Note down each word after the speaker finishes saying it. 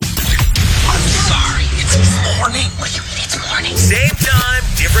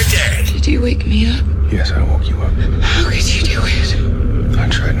me up? Yes, I woke you up. How could you do it? I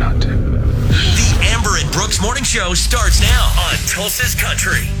tried not to. The Amber and Brooks Morning Show starts now on Tulsa's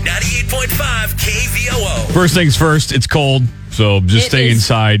Country 98.5 KVOO. First things first, it's cold, so just stay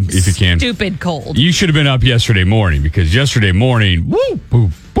inside if you can. Stupid cold. You should have been up yesterday morning because yesterday morning,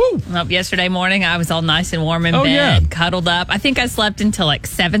 Yesterday morning, I was all nice and warm in bed, cuddled up. I think I slept until like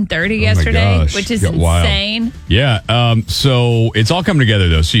 7:30 yesterday, which is insane. Wild. Yeah. So it's all coming together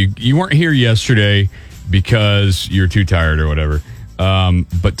though. So you weren't here yesterday because you're too tired or whatever.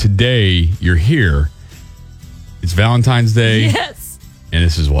 But today you're here. It's Valentine's Day. Yes. And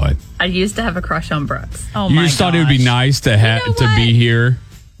this is why. I used to have a crush on Brooks. Oh you my just thought it would be nice to to be here.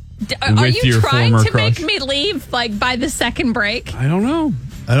 Are with you your trying to crush? make me leave like by the second break? I don't know.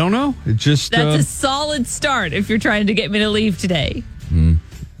 It just that's a solid start if you're trying to get me to leave today.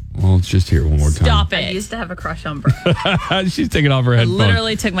 Well, it's just here one more time. Stop it. I used to have a crush on Brooks. She's taking off her headphones.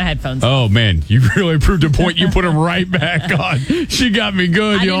 Literally took my headphones off. Oh, man. You really proved a point. You put them right back on. She got me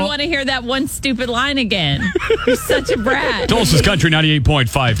good, I didn't want to hear that one stupid line again. You're such a brat. Tulsa's Country 98.5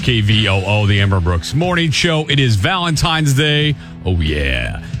 KVOO, the Amber Brooks Morning Show. It is Valentine's Day. Oh,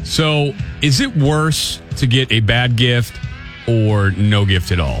 yeah. So is it worse to get a bad gift or no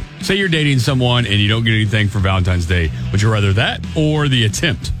gift at all? Say you're dating someone and you don't get anything for Valentine's Day. Would you rather that or the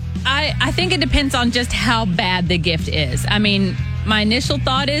attempt? I think it depends on just how bad the gift is. I mean, my initial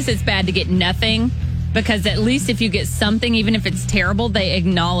thought is it's bad to get nothing because at least if you get something, even if it's terrible, they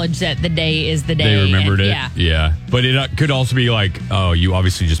acknowledge that the day is the day. They remembered it. Yeah. But it could also be like, oh, you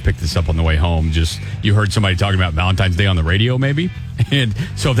obviously just picked this up on the way home. Just you heard somebody talking about Valentine's Day on the radio, maybe. And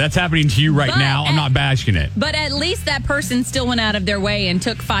so if that's happening to you right now, I'm not bashing it. But at least that person still went out of their way and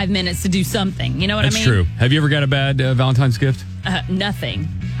took 5 minutes to do something. You know what I mean? That's true. Have you ever got a bad Valentine's gift? Nothing.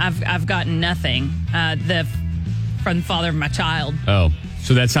 I've gotten nothing. From the father of my child. Oh,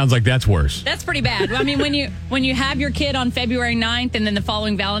 so that sounds like that's worse. That's pretty bad. I mean, when you have your kid on February 9th and then the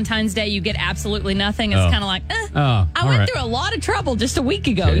following Valentine's Day, you get absolutely nothing. It's kind of like, I went through a lot of trouble just a week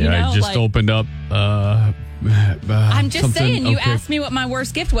ago. Yeah, you know, I just opened up. I'm just saying. You asked me what my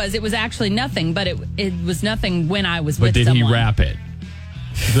worst gift was. It was actually nothing, but it was nothing when I was with someone. But did he wrap it?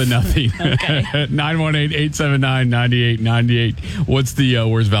 The nothing. 918-879-9898. What's the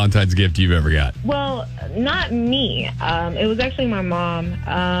worst Valentine's gift you've ever got? Well, not me. It was actually my mom.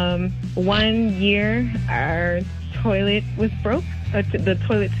 1 year, our toilet was broke, the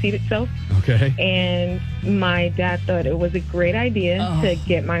toilet seat itself. Okay. And my dad thought it was a great idea to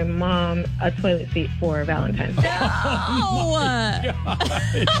get my mom a toilet seat for Valentine's Day.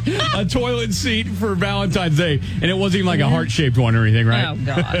 A toilet seat for Valentine's Day. And it wasn't even like a heart-shaped one or anything, right? Oh,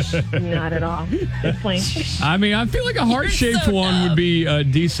 gosh. Not at all. Just plain. I mean, I feel like a heart-shaped one would be a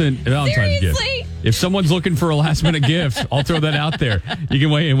decent Valentine's gift. If someone's looking for a last-minute gift, I'll throw that out there. You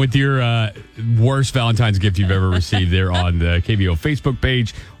can weigh in with your worst Valentine's gift you've ever received there on the KVO Facebook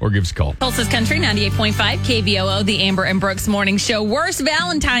page or give us a call. Tulsa's Country 98.5 KVOO, the Amber and Brooks Morning Show. Worst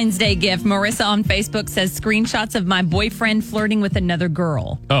Valentine's Day gift. Marissa on Facebook says screenshots of my boyfriend flirting with another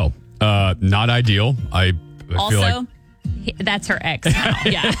girl. Oh, not ideal. I also, feel like that's her ex now.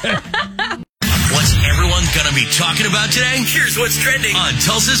 Yeah. What's everyone gonna be talking about today? Here's what's trending on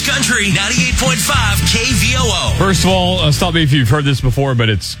Tulsa's Country 98.5 KVOO. First of all, stop me if you've heard this before, but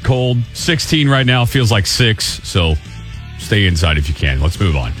it's cold. 16 right now, feels like 6, so stay inside if you can. Let's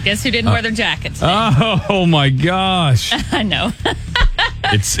move on. Guess who didn't wear their jackets today? Oh my gosh. I know.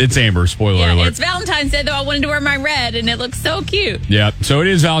 It's Amber, spoiler alert. It's Valentine's Day, though. I wanted to wear my red, and it looks so cute. Yeah, so it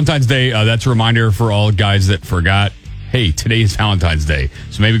is Valentine's Day. That's a reminder for all guys that forgot. Hey, today is Valentine's Day.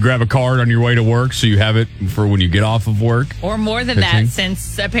 So maybe grab a card on your way to work so you have it for when you get off of work. Or more than that,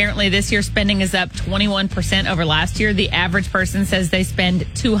 since apparently this year's spending is up 21% over last year. The average person says they spend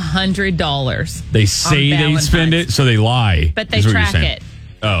 $200. They say they spend it, so they lie. But they track it.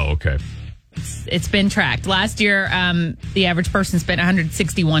 Oh, okay. It's been tracked. Last year, the average person spent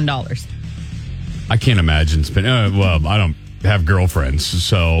 $161. I can't imagine spending. Well, I don't have girlfriends,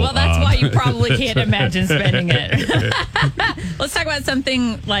 so. Well, that's why you probably can't imagine spending it. Let's talk about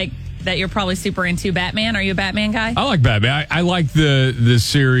something like that you're probably super into. Batman. Are you a Batman guy? I like Batman. I like the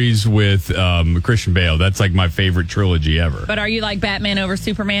series with Christian Bale. That's like my favorite trilogy ever. But are you like Batman over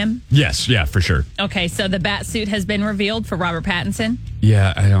Superman? Yes, yeah, for sure. Okay, so the bat suit has been revealed for Robert Pattinson.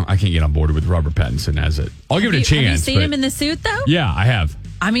 Yeah, I can't get on board with Robert Pattinson as it. I'll give it a chance. Have you seen him in the suit though? Yeah, I have.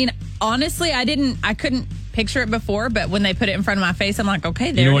 I mean, honestly, I couldn't picture it before, but when they put it in front of my face, I'm like,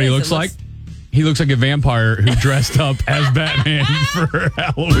 okay, there it is. You know what he looks like? He looks like a vampire who dressed up as Batman for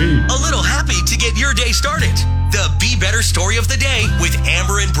Halloween. A little happy to get your day started. The Be Better Story of the Day with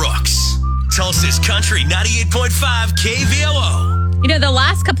Amber and Brooks. Tulsa's Country 98.5 KVOO. You know, the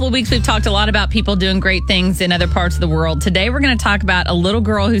last couple of weeks we've talked a lot about people doing great things in other parts of the world. Today we're going to talk about a little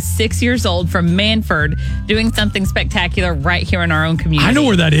girl who's 6 years old from Manford doing something spectacular right here in our own community. I know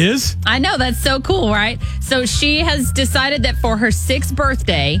where that is. I know, that's so cool, right? So she has decided that for her 6th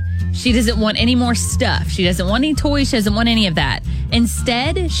birthday, she doesn't want any more stuff. She doesn't want any toys. She doesn't want any of that.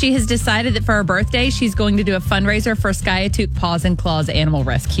 Instead, she has decided that for her birthday, she's going to do a fundraiser for Skiatook Paws and Claws Animal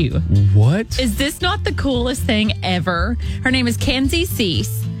Rescue. What? Is this not the coolest thing ever? Her name is Kenzie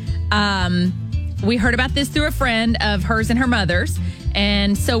Cease. We heard about this through a friend of hers and her mother's.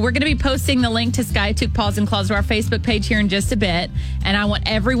 And so we're going to be posting the link to Skiatook Paws and Claws to our Facebook page here in just a bit. And I want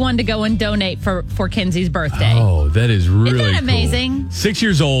everyone to go and donate for Kenzie's birthday. Oh, that is really Isn't that amazing? Cool. 6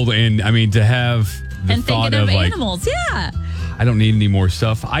 years old, and I mean, to have the and thought thinking of like, animals, yeah. I don't need any more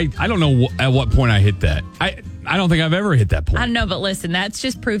stuff. I don't know at what point I hit that. I don't think I've ever hit that point. I don't know, but listen, that's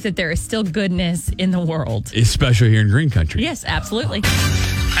just proof that there is still goodness in the world. Especially here in Green Country. Yes, absolutely.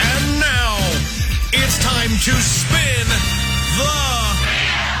 And now, it's time to spin the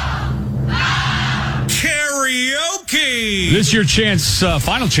karaoke. This is your chance,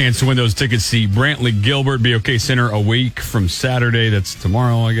 final chance to win those tickets. See Brantley Gilbert BOK Center a week from Saturday. That's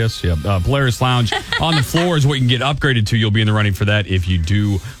tomorrow, I guess. Yeah, Polaris Lounge on the floor is what you can get upgraded to. You'll be in the running for that if you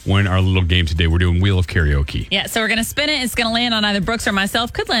do win our little game today. We're doing Wheel of Karaoke. Yeah, so we're going to spin it. It's going to land on either Brooks or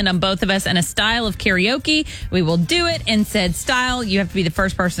myself. Could land on both of us in a style of karaoke. We will do it in said style. You have to be the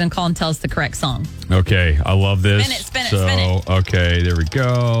first person to call and tell us the correct song. Okay, I love this. Spin it, so, spin it. Okay, there we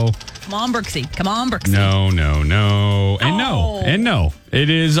go. Come on, Brooksy. Come on, Brooksy. No. And no. It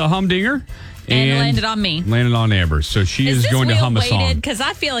is a humdinger. And it landed on me. Landed on Amber. So she is going to hum a song. Because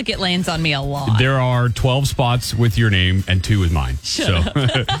I feel like it lands on me a lot. There are 12 spots with your name and 2 with mine.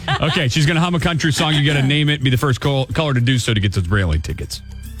 Okay, she's going to hum a country song. You got to name it. Be the first caller to do so to get those Brantley tickets.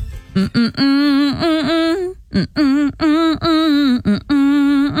 I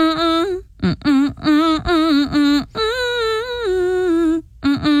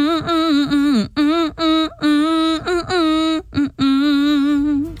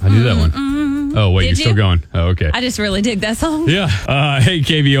do that one. Oh, wait, you're still going. Oh, okay. I just really dig that song. Yeah. Hey,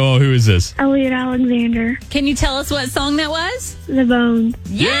 KVOO, who is this? Elliot Alexander. Can you tell us what song that was? The Bones.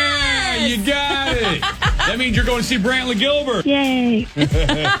 Yeah, you got it. That means you're going to see Brantley Gilbert. Yay.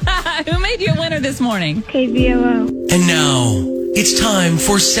 Who made you a winner this morning? KVOO. And now, it's time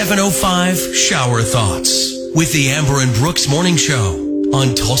for 7:05 Shower Thoughts with the Amber and Brooks Morning Show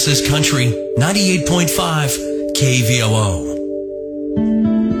on Tulsa's Country 98.5 KVOO.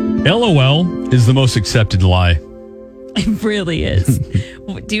 LOL is the most accepted lie. It really is.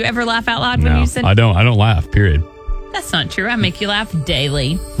 Do you ever laugh out loud when you said? I don't laugh, period. That's not true. I make you laugh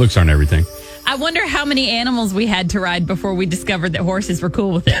daily. Looks aren't everything. I wonder how many animals we had to ride before we discovered that horses were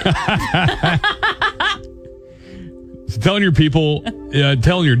cool with it. So telling your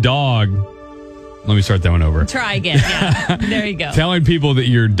dog. Let me start that one over. Try again. Yeah. There you go. Telling people that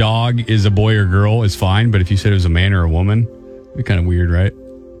your dog is a boy or girl is fine, but if you said it was a man or a woman, it'd be kind of weird, right?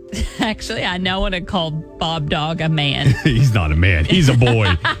 Actually, I know when I called Bob Dog a man. He's not a man. He's a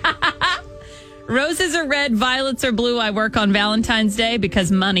boy. Roses are red, violets are blue. I work on Valentine's Day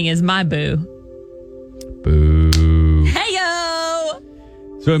because money is my boo. Boo. Hey-yo!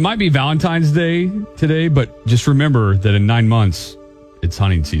 So it might be Valentine's Day today, but just remember that in 9 months, it's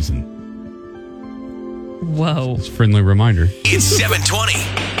hunting season. Whoa. It's a friendly reminder. It's 7:20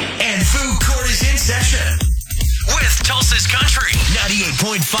 and food court is in session with Tulsa's Country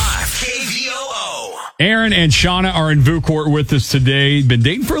 98.5 KVOO. Aaron and Shauna are in VU Court with us today. Been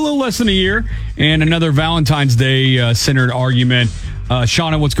dating for a little less than a year, and another Valentine's Day centered argument.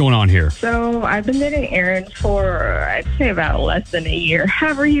 Shauna, what's going on here? So I've been dating Aaron for, I'd say, about less than a year.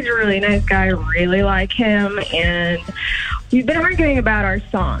 However, he's a really nice guy. I really like him. And we've been arguing about our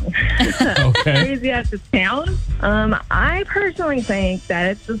song. Okay. Crazy as it sounds. I personally think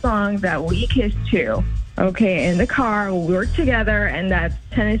that it's the song that we kissed to. Okay, in the car, we work together, and that's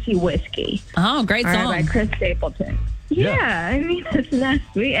Tennessee Whiskey. Oh, great song. By Chris Stapleton. Yeah, I mean, that's not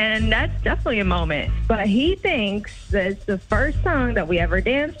sweet, and that's definitely a moment. But he thinks that it's the first song that we ever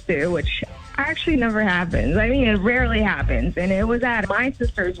danced to, which actually never happens. I mean, it rarely happens. And it was at my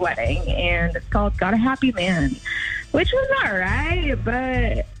sister's wedding, and it's called Got a Happy Man, which was all right,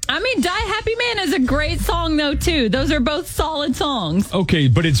 but... I mean, Die Happy Man is a great song, though, too. Those are both solid songs. Okay,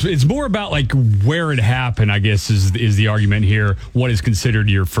 but it's more about, like, where it happened, I guess, is the argument here. What is considered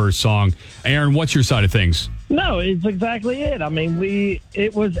your first song. Aaron, what's your side of things? No, it's exactly it. I mean,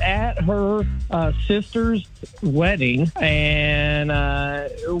 it was at her sister's wedding, and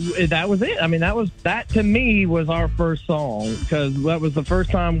that was it. I mean, that to me was our first song, because that was the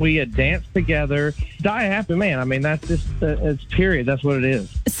first time we had danced together. Die a Happy Man. I mean, that's just it's period. That's what it is.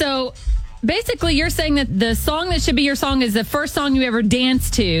 So basically, you're saying that the song that should be your song is the first song you ever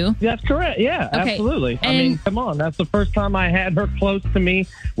danced to. That's correct. Yeah, okay. Absolutely. I mean, come on. That's the first time I had her close to me.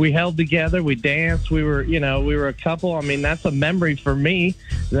 We held together. We danced. We were a couple. I mean, that's a memory for me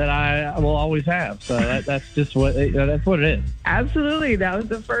that I will always have. So that's just that's what it is. Absolutely. That was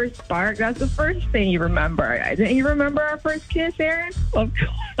the first spark. That's the first thing you remember. Didn't you remember our first kiss, Aaron?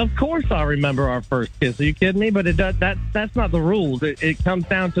 Of course I remember our first kiss. Are you kidding me? But that's not the rules. It comes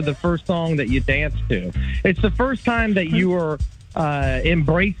down to the first song that you dance to. It's the first time that you were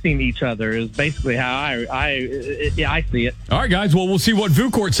embracing each other is basically how I see it. All right, guys. Well, we'll see what VU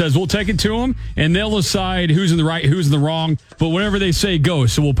Court says. We'll take it to them, and they'll decide who's in the right, who's in the wrong. But whatever they say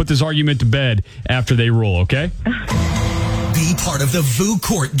goes. So we'll put this argument to bed after they rule, okay? Be part of the VU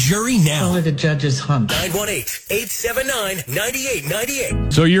Court jury now. Only the judges hunt.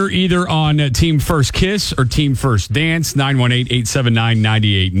 918-879-9898. So you're either on Team First Kiss or Team First Dance.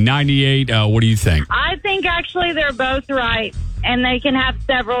 918-879-9898. What do you think? I think actually they're both right, and they can have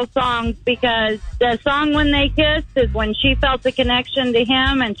several songs, because the song When They Kissed is when she felt a connection to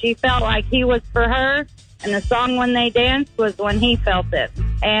him and she felt like he was for her. And the song When They Danced was when he felt it.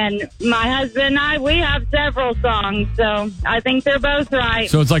 And my husband and I, we have several songs, so I think they're both right.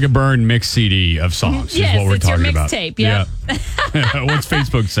 So it's like a burn mix CD of songs. Yes, is what we're it's your talking about. mixtape. Yep. Yeah. What's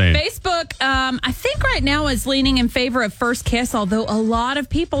Facebook saying? Facebook, I think right now is leaning in favor of First Kiss, although a lot of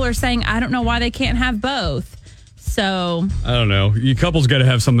people are saying, I don't know why they can't have both. So I don't know. You couples got to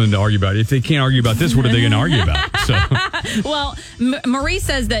have something to argue about. If they can't argue about this, what are they going to argue about? So, well, Marie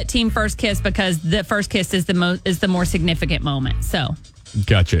says that Team First Kiss because the first kiss is the more significant moment. So,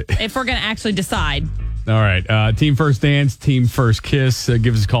 gotcha. If we're going to actually decide. All right. Team First Dance, Team First Kiss.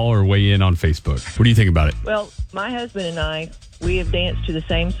 Give us a call or weigh in on Facebook. What do you think about it? Well, my husband and I, we have danced to the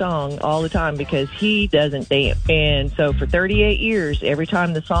same song all the time because he doesn't dance. And so for 38 years, every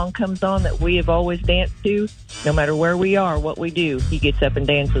time the song comes on that we have always danced to, no matter where we are, what we do, he gets up and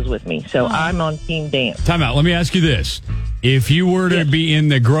dances with me. So I'm on Team Dance. Time out. Let me ask you this. If you were to be in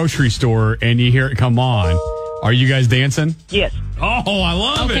the grocery store and you hear it come on, are you guys dancing? Yes. Oh, I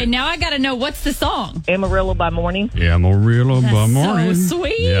love it. Okay, now I got to know, what's the song? Amarillo by Morning. Yeah, Amarillo by Morning. So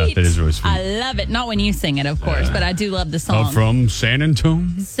sweet. Yeah, that is really sweet. I love it. Not when you sing it, of course, but I do love the song. From San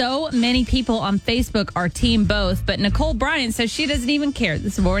Antonio. So many people on Facebook are team both, but Nicole Bryant says she doesn't even care.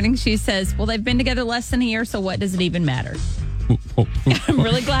 This morning she says, well, they've been together less than a year, so what does it even matter? I'm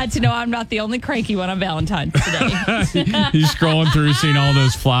really glad to know I'm not the only cranky one on Valentine's today. He's scrolling through, seeing all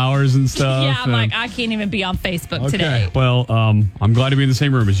those flowers and stuff. Yeah, I'm like, I can't even be on Facebook today. Well, I'm glad to be in the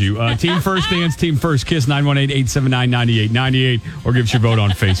same room as you. Team First Dance, Team First Kiss, 918-879-9898, or give us your vote on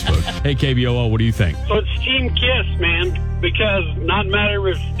Facebook. Hey, KBOO, what do you think? So it's Team Kiss, man, because not matter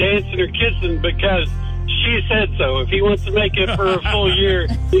if it's dancing or kissing, because she said so. If he wants to make it for a full year,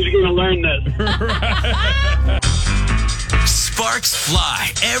 he's going to learn this. Sparks fly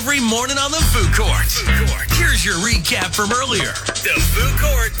every morning on the VU Court. Here's your recap from earlier. The VU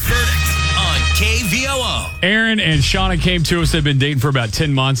Court verdict on KVOO. Aaron and Shauna came to us. They've been dating for about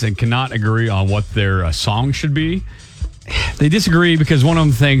 10 months and cannot agree on what their song should be. They disagree because one of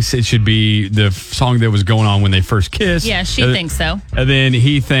them thinks it should be the song that was going on when they first kissed. Yeah, she thinks so. And then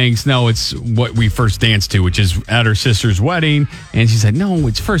he thinks, no, it's what we first danced to, which is at her sister's wedding. And she said, no,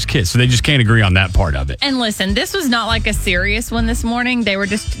 it's First Kiss. So they just can't agree on that part of it. And listen, this was not like a serious one this morning. They were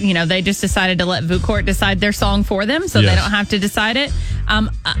just, they just decided to let VU Court decide their song for them, so they don't have to decide it.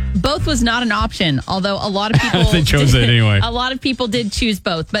 Both was not an option, although a lot of people they chose it anyway. A lot of people did choose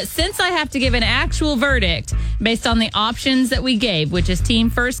both. But since I have to give an actual verdict based on the options that we gave, which is Team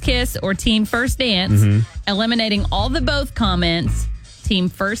First Kiss or Team First Dance, eliminating all the both comments, Team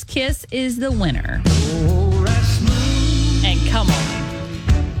First Kiss is the winner. And come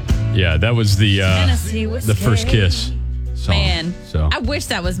on. Yeah, that was the First Kiss song. Man, so I wish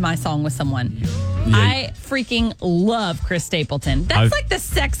that was my song with someone. Yeah. I freaking love Chris Stapleton. That's like the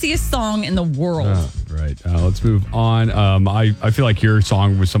sexiest song in the world. Right. Let's move on. I feel like your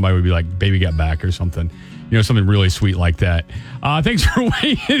song with somebody would be like Baby Got Back or something. Something really sweet like that. Thanks for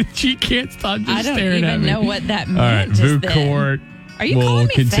waiting. She can't stop just staring at me. I don't even know what that meant. All right, VU Court. Are you calling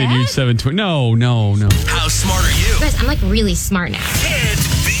me continue fat? 720. No. How smart are you? Guys, I'm like really smart now. Can't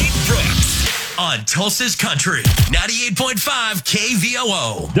beat Brooks on Tulsa's Country. 98.5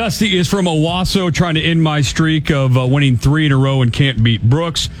 KVOO. Dusty is from Owasso, trying to end my streak of winning 3 in a row and can't beat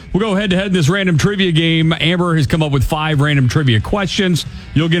Brooks. We'll go head-to-head in this random trivia game. Amber has come up with 5 random trivia questions.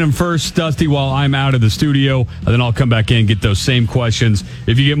 You'll get them first, Dusty, while I'm out of the studio. And then I'll come back in and get those same questions.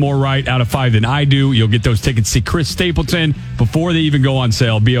 If you get more right out of 5 than I do, you'll get those tickets to see Chris Stapleton before they even go on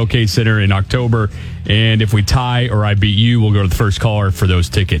sale, BOK Center in October. And if we tie or I beat you, we'll go to the first caller for those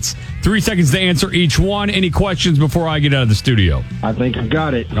tickets. 3 seconds to answer each one. Any questions before I get out of the studio? I think I've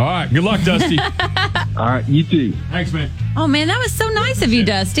got it. All right. Good luck, Dusty. All right, you too. Thanks, man. Oh, man, that was so nice of you,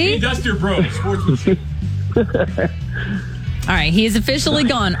 Dusty. Hey, Dusty or bro? Sportsmanship. All right, he is officially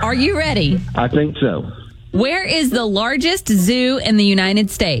gone. Are you ready? I think so. Where is the largest zoo in the United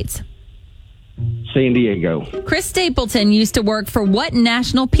States? San Diego. Chris Stapleton used to work for what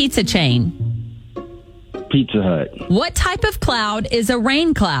national pizza chain? Pizza Hut. What type of cloud is a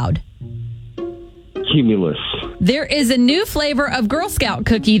rain cloud? Cumulus. There is a new flavor of Girl Scout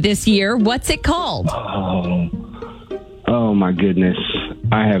cookie this year. What's it called? Oh my goodness.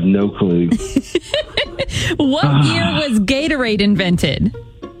 I have no clue. What year was Gatorade invented?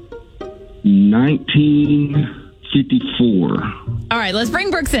 1954. All right, let's bring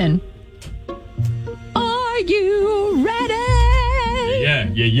Brooks in. Are you ready? Yeah.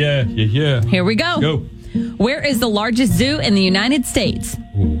 Here we go. Go. Where is the largest zoo in the United States?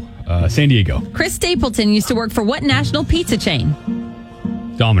 San Diego. Chris Stapleton used to work for what national pizza chain?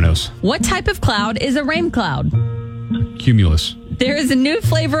 Domino's. What type of cloud is a rain cloud? Cumulus. There is a new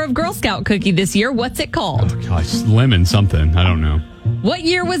flavor of Girl Scout cookie this year. What's it called? Oh, gosh, lemon something. I don't know. What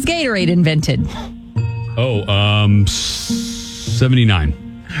year was Gatorade invented? 79.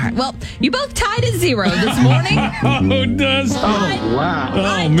 All right. Well, you both tied at 0 this morning. Oh, Dusty. Oh, wow.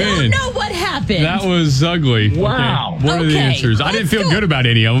 I man. don't know what happened. That was ugly. Wow. Okay. What are the Okay, answers? I didn't feel let's go. good about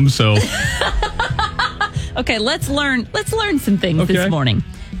any of them, so. Okay, let's learn some things Okay. this morning.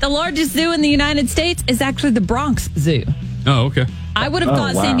 The largest zoo in the United States is actually the Bronx Zoo. Oh, okay. I would have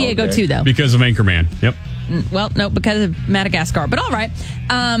thought San Diego too, though. Because of Anchorman. Yep. Well, no, because of Madagascar. But all right.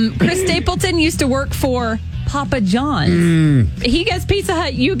 Chris Stapleton used to work for Papa John's. He guessed Pizza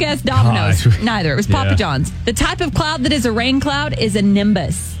Hut. You guessed Domino's. Gosh. Neither. It was Papa John's. The type of cloud that is a rain cloud is a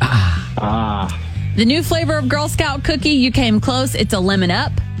nimbus. The new flavor of Girl Scout cookie, you came close. It's a lemon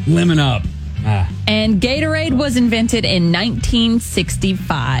up. Lemon up. And Gatorade was invented in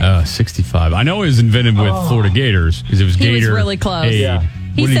 1965. 65. I know it was invented with Florida Gators because it was He Gator. was really close. Aid. Yeah.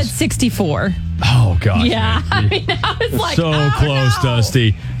 He What did said 64. Oh, gosh. Yeah. man. I mean, I was like, So oh, close, no.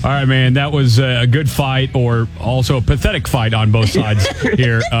 Dusty. All right, man. That was a good fight, or also a pathetic fight on both sides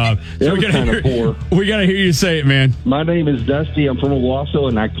here. So was kinda poor. we got to hear you say it, man. My name is Dusty. I'm from Owasso,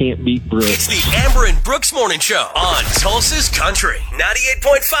 and I can't beat Brooks. It's the Amber and Brooks Morning Show on Tulsa's Country.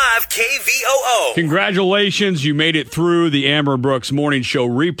 98.5 KVOO. Congratulations. You made it through the Amber and Brooks Morning Show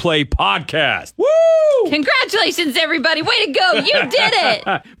replay podcast. Woo! Congratulations, everybody. Way to go. You did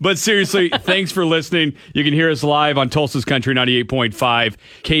it. But seriously, thanks for listening. You can hear us live on Tulsa's Country 98.5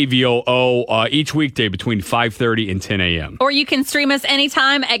 KVOO each weekday between 5:30 and 10 a.m. Or you can stream us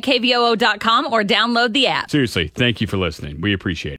anytime at kvoo.com or download the app. Seriously, thank you for listening. We appreciate it.